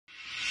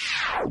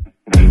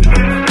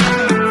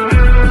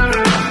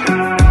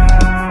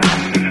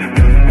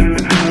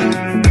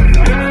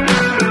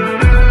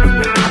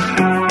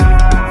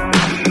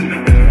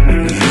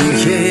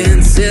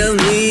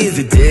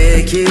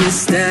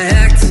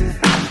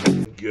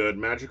Good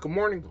magical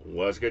morning.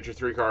 Let's get your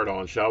 3-card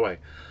on, shall we?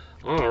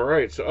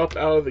 Alright, so up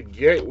out of the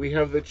gate, we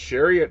have the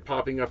Chariot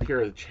popping up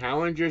here. The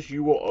challenges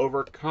you will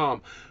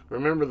overcome.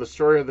 Remember, the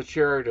story of the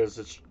Chariot is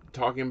it's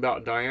talking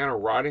about Diana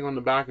riding on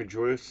the back of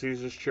Julius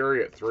Caesar's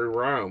chariot through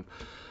Rome.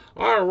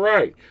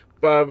 Alright,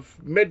 by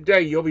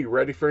midday, you'll be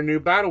ready for a new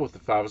battle with the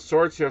 5 of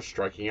Swords here,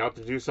 striking out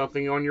to do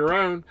something on your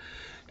own.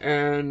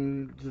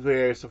 And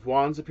the Ace of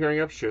Wands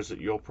appearing up shows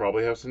that you'll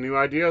probably have some new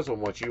ideas on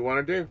what you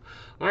want to do.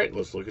 Alright,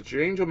 let's look at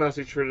your angel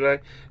message for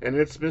today. And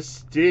it's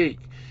Mystique.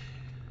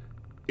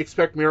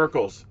 Expect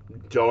miracles.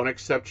 Don't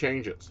accept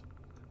changes.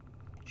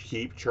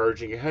 Keep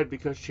charging ahead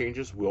because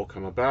changes will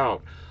come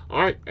about.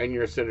 Alright, and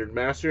your Ascended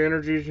Master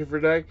energy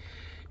for today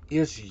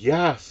is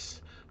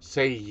yes.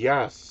 Say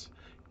yes.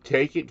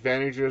 Take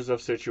advantages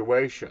of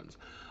situations.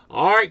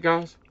 Alright,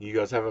 guys. You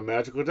guys have a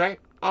magical day.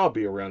 I'll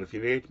be around if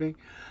you need me.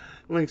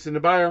 Links in the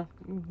bio.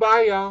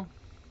 Bye, y'all.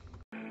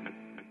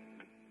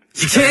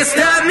 You can't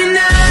stop me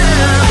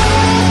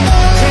now.